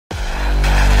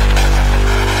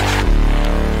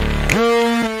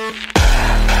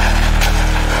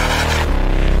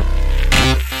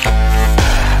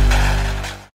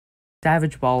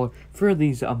Savage Baller for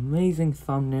these amazing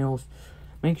thumbnails.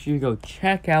 Make sure you go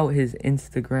check out his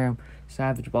Instagram,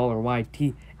 Savage Baller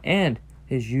YT, and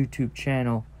his YouTube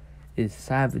channel is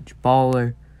Savage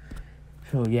Baller.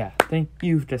 So yeah, thank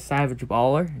you to Savage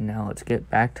Baller. Now let's get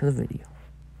back to the video.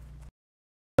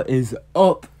 What is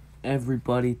up,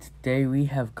 everybody? Today we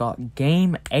have got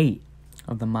Game 8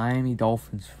 of the Miami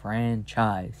Dolphins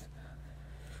franchise.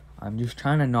 I'm just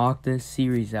trying to knock this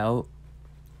series out.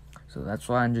 So that's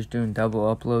why I'm just doing double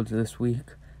uploads this week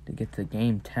to get to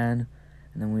Game 10.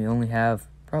 And then we only have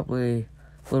probably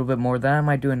a little bit more. Then I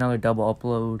might do another double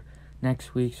upload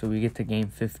next week so we get to Game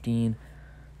 15.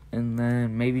 And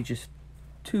then maybe just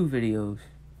two double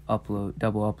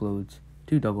uploads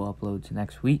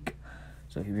next week.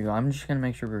 So here we go. I'm just going to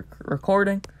make sure we're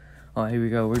recording. Oh, here we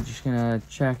go. We're just going to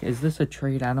check. Is this a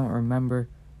trade? I don't remember.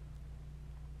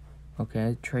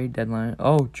 Okay, trade deadline.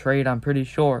 Oh, trade, I'm pretty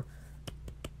sure.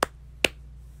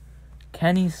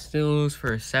 Kenny Stills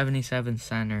for a 77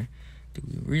 center. Do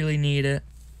we really need it?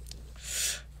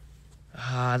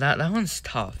 That one's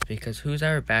tough because who's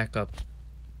our backup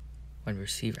wide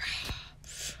receiver?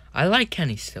 I like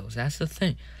Kenny Stills. That's the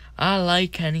thing. I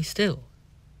like Kenny Stills.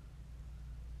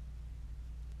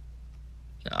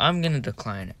 I'm going to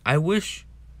decline it. I wish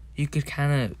you could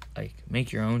kind of like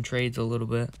make your own trades a little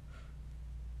bit.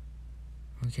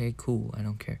 Okay, cool. I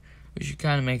don't care. We should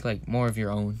kind of make like more of your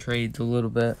own trades a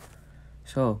little bit.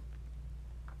 So,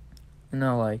 you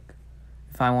know, like,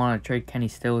 if I want to trade Kenny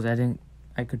Stills, I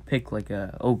could pick, like,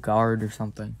 a guard or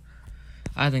something.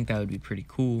 I think that would be pretty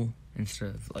cool instead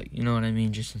of, like, you know what I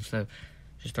mean? Instead of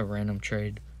just a random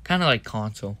trade. Kind of like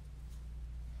console.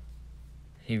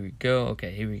 Here we go.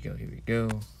 Okay, here we go.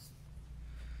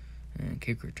 And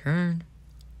kick return.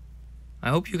 I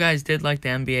hope you guys did like the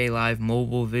NBA Live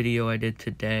mobile video I did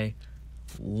today.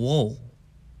 Whoa.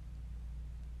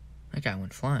 That guy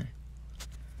went flying.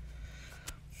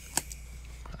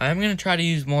 I'm going to try to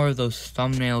use more of those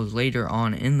thumbnails later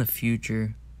on in the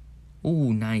future.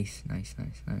 Ooh, nice.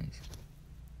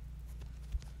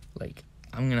 Like,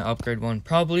 I'm going to upgrade one.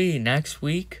 Probably next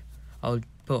week, I'll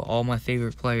put all my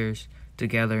favorite players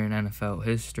together in NFL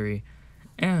history.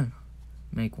 And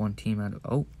make one team out of...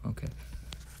 Oh, okay.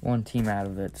 One team out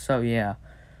of it. So, yeah.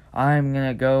 I'm going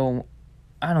to go...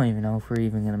 I don't even know if we're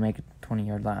even going to make a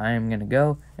 20-yard line. I am going to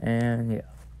go, and yeah.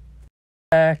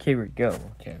 Back, here we go.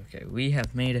 Okay. We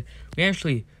have made it. We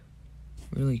actually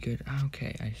really good.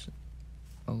 Okay,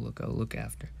 I'll look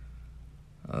after.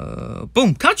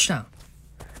 Boom, touchdown.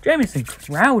 Jamison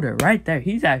Crowder right there.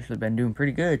 He's actually been doing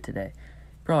pretty good today.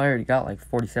 Probably already got like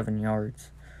 47 yards.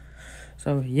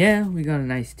 So yeah, we got a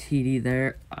nice TD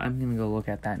there. I'm gonna go look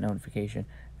at that notification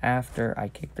after I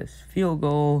kick this field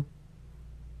goal.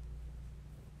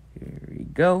 Here we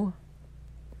go.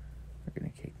 We're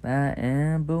gonna kick that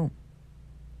and boom.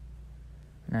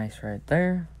 Nice right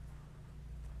there.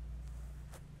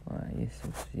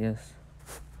 Yes.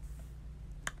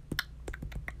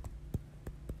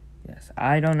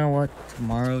 I don't know what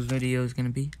tomorrow's video is going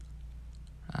to be.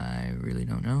 I really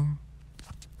don't know.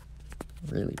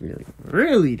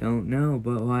 Really don't know.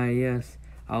 But why, yes,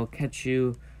 I'll catch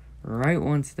you right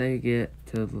once they get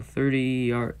to the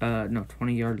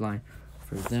 20-yard line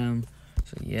for them.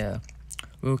 So, yeah,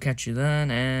 we'll catch you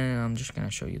then. And I'm just going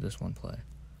to show you this one play.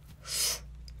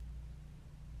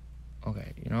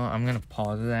 Okay, you know what? I'm going to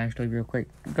pause it actually real quick.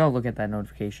 Go look at that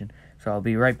notification. So I'll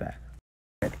be right back.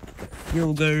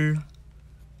 Field goal.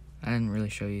 I didn't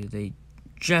really show you. They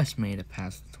just made it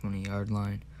past the 20-yard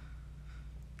line.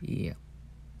 Yeah.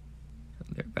 So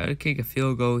they're about to kick a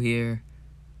field goal here.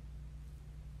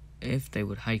 If they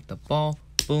would hike the ball.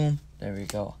 Boom. There we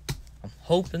go. I'm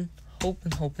hoping we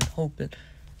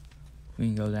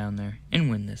can go down there and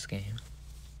win this game.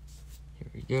 Here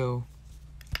we go.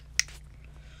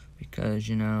 Because,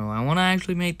 you know, I want to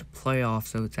actually make the playoffs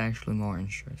so it's actually more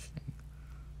interesting.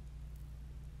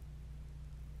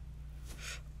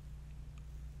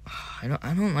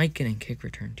 I don't like getting kick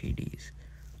return TDs.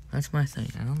 That's my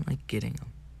thing. I don't like getting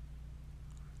them.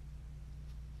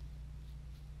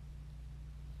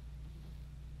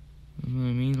 You know what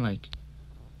I mean? Like,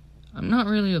 I'm not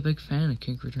really a big fan of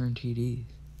kick return TDs.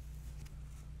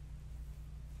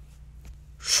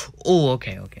 Oh,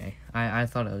 okay. I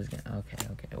thought I was gonna... Okay.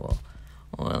 Well,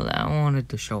 I wanted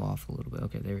to show off a little bit.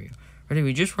 Okay, there we go. Ready?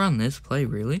 We just run this play,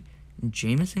 really? And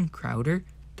Jamison Crowder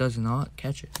does not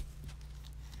catch it.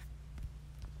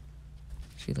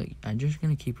 See, like, I'm just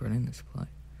gonna keep running this play.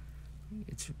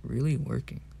 It's really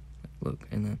working. Like, look,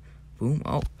 and then, boom.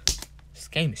 Oh, this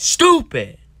game is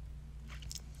stupid!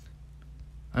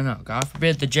 I know, God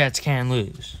forbid the Jets can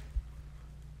lose.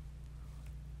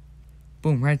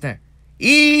 Boom, right there.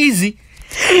 Easy.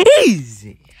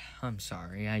 Easy. I'm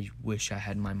sorry. I wish I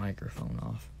had my microphone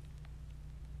off.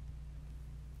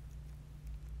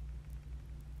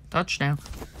 Touchdown.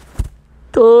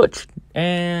 Touch.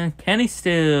 And Kenny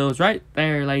Stills right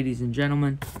there, ladies and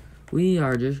gentlemen. We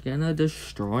are just going to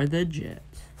destroy the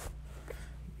Jets.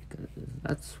 Because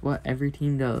that's what every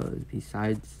team does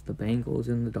besides the Bengals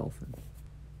and the Dolphins.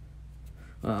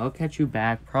 Well, I'll catch you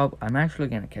back. I'm actually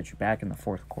going to catch you back in the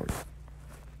fourth quarter.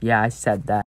 Yeah, I said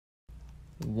that.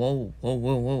 Whoa.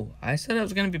 I said I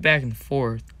was going to be back in the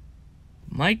fourth.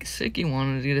 Mike Gesicki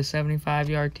wanted to get a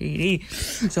 75-yard TD.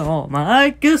 So,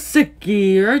 Mike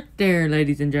Gesicki right there,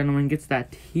 ladies and gentlemen, gets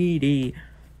that TD.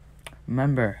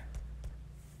 Remember,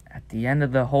 at the end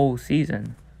of the whole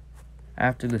season,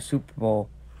 after the Super Bowl,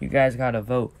 you guys got to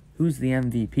vote. Who's the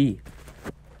MVP?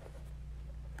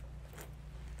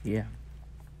 Yeah.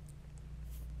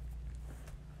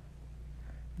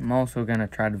 I'm also going to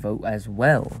try to vote as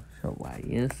well. So,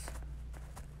 yes.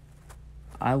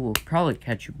 I will probably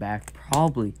catch you back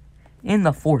in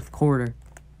the fourth quarter.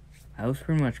 I was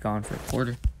pretty much gone for a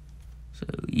quarter. So,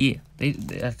 yeah.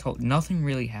 Nothing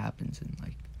really happens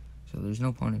so there's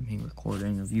no point in me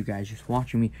recording of you guys just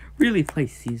watching me really play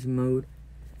season mode.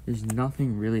 There's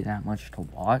nothing really that much to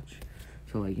watch.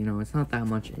 So, it's not that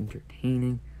much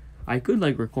entertaining. I could,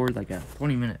 record, a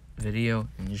 20-minute video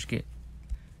and just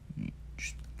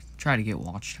try to get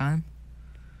watch time.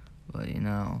 But,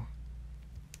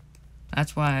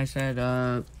 that's why I said,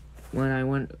 when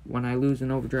I lose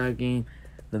an overdrive game,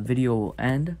 the video will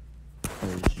end.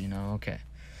 Because, okay.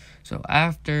 So,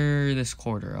 after this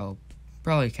quarter, I'll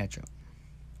probably catch up.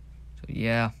 So,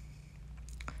 yeah.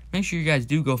 Make sure you guys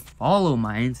do go follow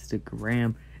my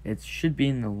Instagram. It should be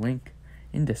in the link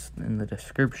in the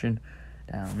description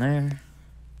down there.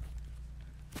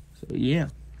 So, yeah.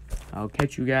 I'll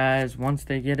catch you guys once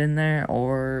they get in there,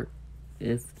 or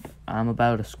if I'm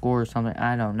about to score or something.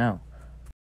 I don't know.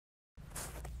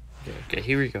 Okay,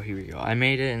 here we go. I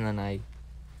made it, and then I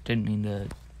didn't mean to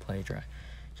play dry.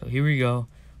 So, here we go.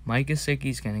 Mike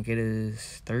Gesicki's going to get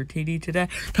his third TD today.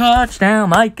 Touchdown,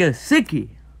 Mike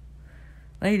Gesicki.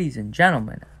 Ladies and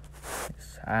gentlemen,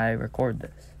 yes, I record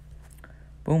this.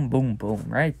 Boom, boom, boom,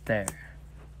 right there.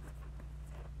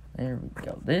 There we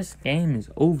go. This game is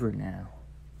over now.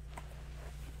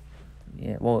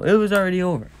 Yeah, well, it was already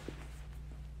over.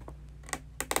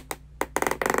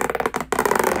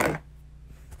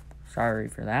 Sorry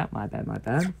for that. My bad. My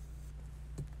bad.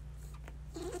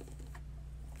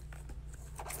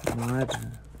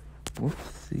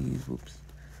 Whoopsies. Whoops.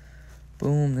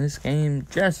 Boom. This game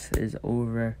just is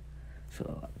over.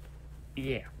 So,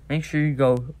 yeah. Make sure you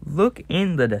go look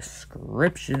in the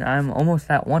description. I'm almost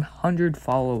at 100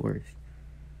 followers.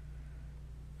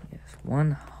 Yes,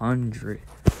 100.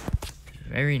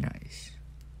 Very nice.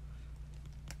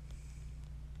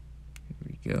 Here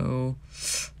we go.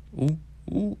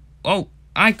 Ooh. Oh,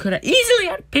 I could have easily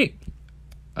had a pick.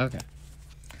 Okay.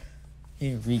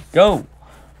 Here we go.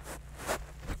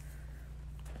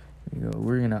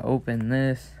 We're going to open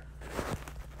this.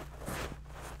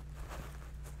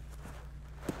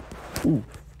 Ooh.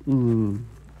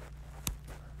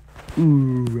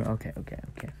 Okay.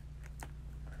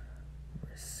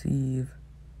 Receive.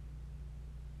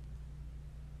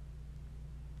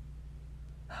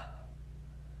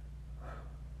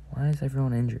 Why is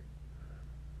everyone injured?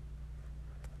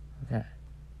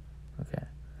 Okay.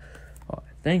 Well,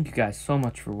 thank you guys so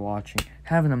much for watching.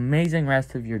 Have an amazing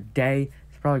rest of your day.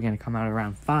 It's probably going to come out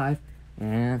around 5.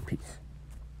 And peace.